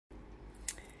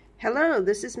Hello,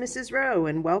 this is Mrs. Rowe,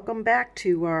 and welcome back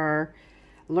to our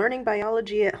Learning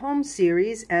Biology at Home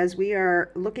series as we are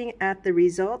looking at the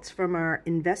results from our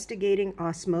Investigating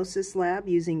Osmosis lab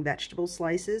using vegetable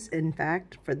slices. In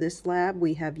fact, for this lab,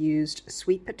 we have used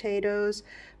sweet potatoes.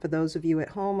 For those of you at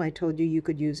home, I told you you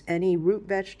could use any root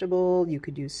vegetable, you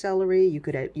could use celery, you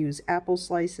could use apple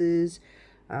slices,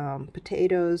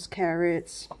 potatoes,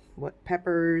 carrots,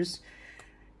 peppers.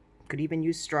 Could even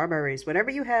use strawberries, whatever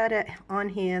you had on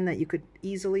hand that you could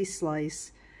easily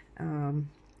slice.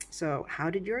 So how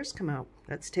did yours come out?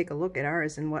 Let's take a look at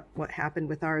ours and what happened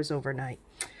with ours overnight.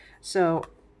 So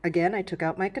again, I took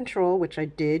out my control, which I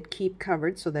did keep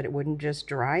covered so that it wouldn't just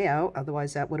dry out.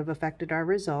 Otherwise that would have affected our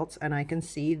results. And I can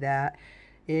see that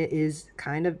it is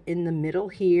kind of in the middle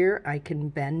here. I can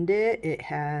bend it. It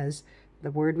has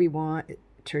the word we want.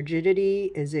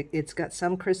 Turgidity is it's got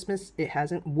some crispness. It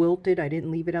hasn't wilted. I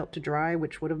didn't leave it out to dry,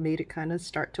 which would have made it kind of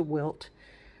start to wilt.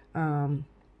 But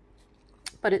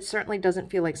it certainly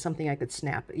doesn't feel like something I could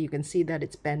snap. You can see that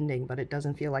it's bending, but it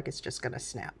doesn't feel like it's just going to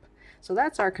snap. So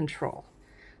that's our control.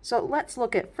 So let's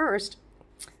look at first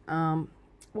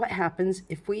what happens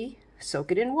if we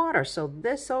soak it in water. So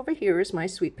this over here is my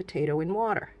sweet potato in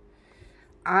water.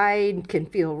 I can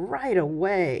feel right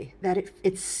away that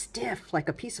it's stiff, like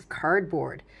a piece of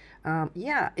cardboard.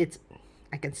 Yeah,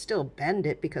 I can still bend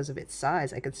it because of its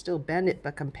size. I can still bend it,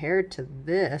 but compared to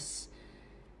this,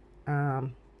 I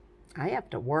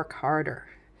have to work harder.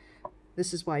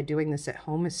 This is why doing this at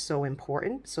home is so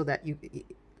important, so that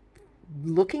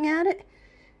looking at it,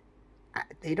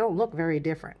 they don't look very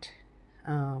different.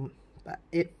 But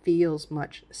it feels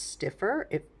much stiffer.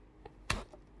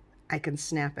 I can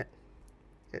snap it.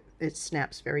 It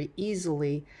snaps very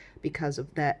easily because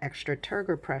of that extra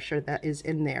turgor pressure that is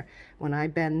in there. When I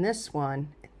bend this one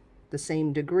the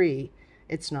same degree,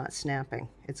 it's not snapping.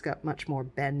 It's got much more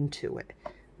bend to it.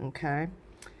 Okay,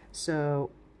 so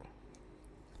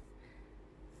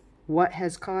what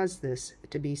has caused this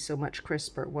to be so much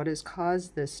crisper? What has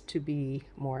caused this to be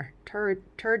more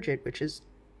turgid, which is,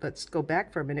 let's go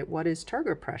back for a minute, what is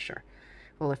turgor pressure?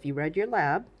 Well, if you read your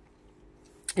lab,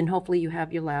 and hopefully you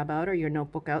have your lab out or your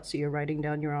notebook out so you're writing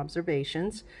down your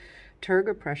observations.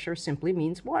 Turgor pressure simply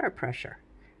means water pressure.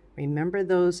 Remember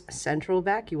those central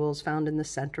vacuoles found in the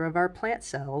center of our plant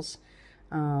cells?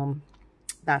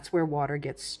 That's where water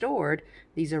gets stored.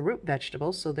 These are root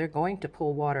vegetables, so they're going to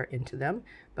pull water into them,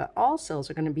 but all cells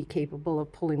are going to be capable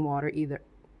of pulling water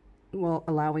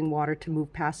allowing water to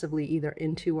move passively either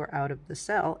into or out of the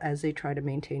cell as they try to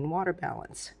maintain water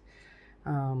balance.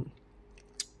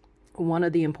 One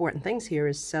of the important things here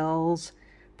is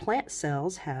plant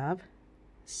cells have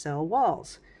cell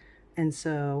walls. And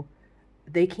so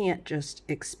they can't just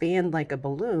expand like a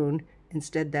balloon.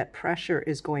 Instead, that pressure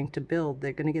is going to build.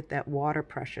 They're going to get that water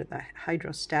pressure, the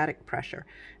hydrostatic pressure.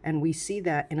 And we see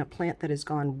that in a plant that has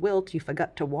gone wilt. You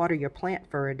forgot to water your plant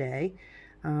for a day.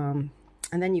 And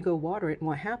then you go water it, and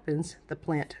what happens? The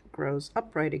plant grows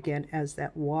upright again as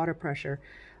that water pressure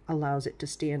allows it to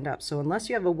stand up. So unless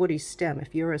you have a woody stem,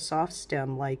 if you're a soft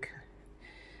stem like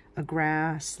a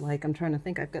grass, like I'm trying to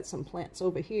think, I've got some plants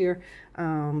over here,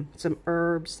 some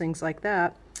herbs, things like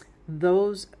that,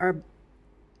 those are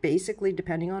basically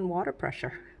depending on water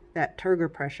pressure, that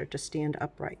turgor pressure to stand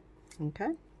upright.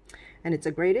 Okay, and it's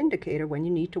a great indicator when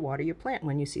you need to water your plant.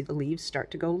 When you see the leaves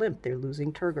start to go limp, they're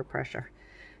losing turgor pressure.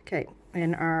 Okay,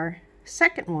 and our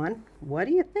second one, what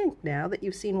do you think now that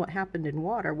you've seen what happened in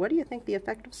water? What do you think the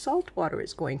effect of salt water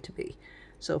is going to be?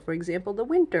 So for example, the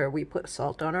winter, we put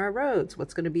salt on our roads.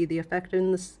 What's going to be the effect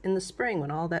in the spring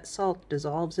when all that salt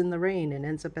dissolves in the rain and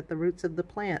ends up at the roots of the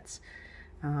plants?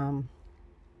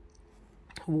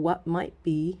 What might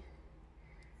be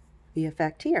the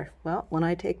effect here? Well, when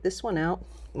I take this one out,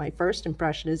 my first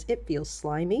impression is it feels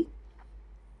slimy.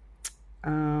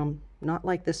 Not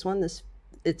like this one.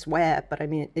 It's wet, but I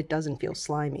mean, it doesn't feel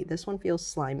slimy. This one feels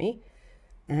slimy,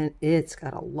 and it's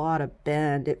got a lot of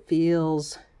bend. It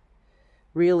feels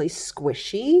really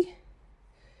squishy.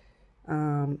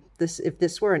 If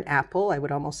this were an apple, I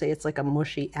would almost say it's like a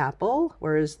mushy apple,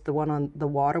 whereas the one on the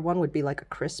water one would be like a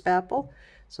crisp apple.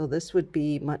 So this would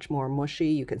be much more mushy.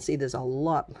 You can see there's a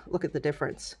lot, look at the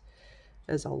difference.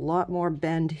 There's a lot more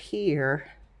bend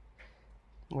here.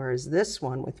 Whereas this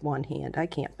one with one hand, I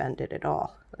can't bend it at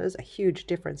all. There's a huge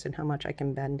difference in how much I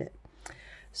can bend it.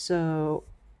 So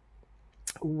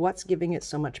what's giving it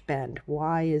so much bend?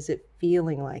 Why is it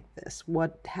feeling like this?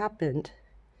 What happened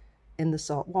in the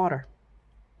salt water?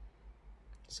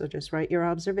 So just write your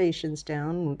observations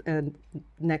down, and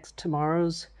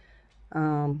tomorrow's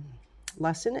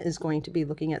lesson is going to be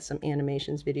looking at some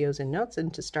animations, videos, and notes,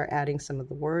 and to start adding some of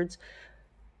the words.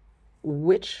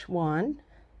 which one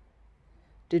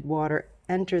did water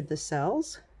enter the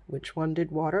cells? Which one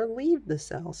did water leave the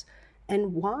cells?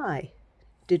 And why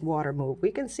did water move?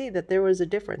 We can see that there was a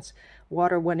difference.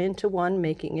 Water went into one,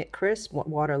 making it crisp.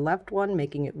 Water left one,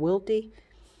 making it wilty.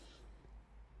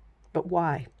 But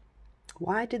why?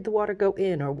 Why did the water go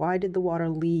in, or why did the water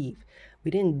leave?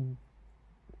 We didn't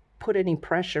put any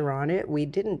pressure on it.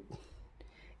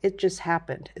 It just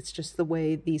happened. It's just the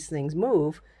way these things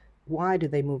move. Why do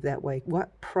they move that way?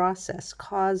 What process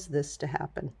caused this to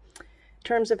happen? In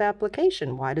terms of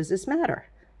application, why does this matter?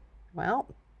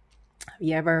 Well,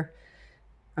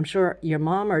 I'm sure your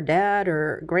mom or dad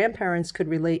or grandparents could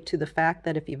relate to the fact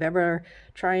that if you've ever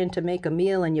trying to make a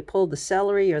meal and you pull the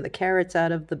celery or the carrots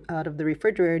out of the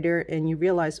refrigerator and you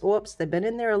realize, oops, they've been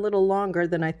in there a little longer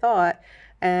than I thought,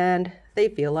 and they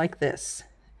feel like this.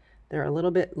 They're a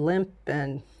little bit limp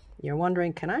and you're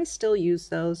wondering, can I still use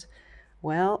those?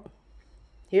 Well,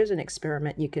 here's an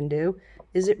experiment you can do.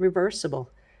 Is it reversible?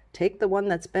 Take the one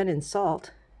that's been in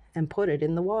salt and put it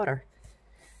in the water.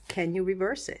 Can you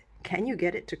reverse it? Can you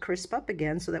get it to crisp up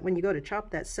again so that when you go to chop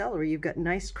that celery, you've got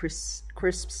nice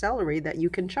crisp celery that you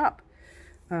can chop?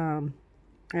 And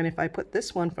if I put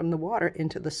this one from the water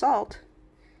into the salt,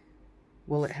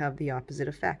 will it have the opposite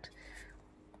effect?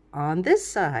 On this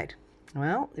side,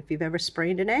 well, if you've ever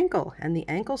sprained an ankle and the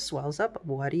ankle swells up,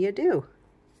 what do?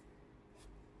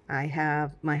 I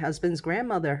have my husband's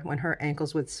grandmother, when her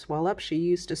ankles would swell up, she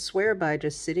used to swear by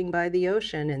just sitting by the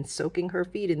ocean and soaking her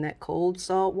feet in that cold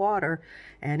salt water,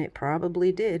 and it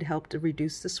probably did help to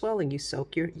reduce the swelling. You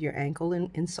soak your ankle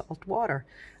in salt water.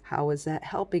 How is that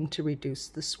helping to reduce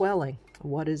the swelling?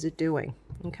 What is it doing?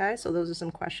 Okay, so those are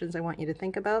some questions I want you to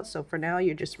think about. So for now,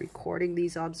 you're just recording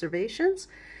these observations.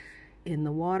 In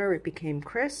the water, it became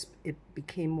crisp. It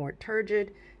became more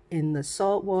turgid. In the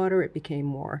salt water, it became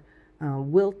more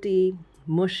wilty,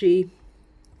 mushy,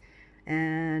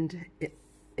 and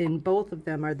in both of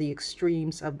them are the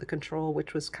extremes of the control,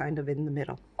 which was kind of in the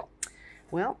middle.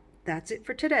 Well, that's it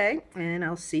for today, and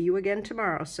I'll see you again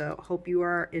tomorrow. So hope you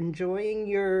are enjoying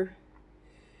your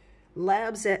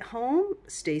labs at home.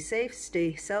 Stay safe,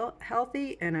 stay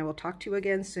healthy, and I will talk to you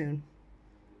again soon.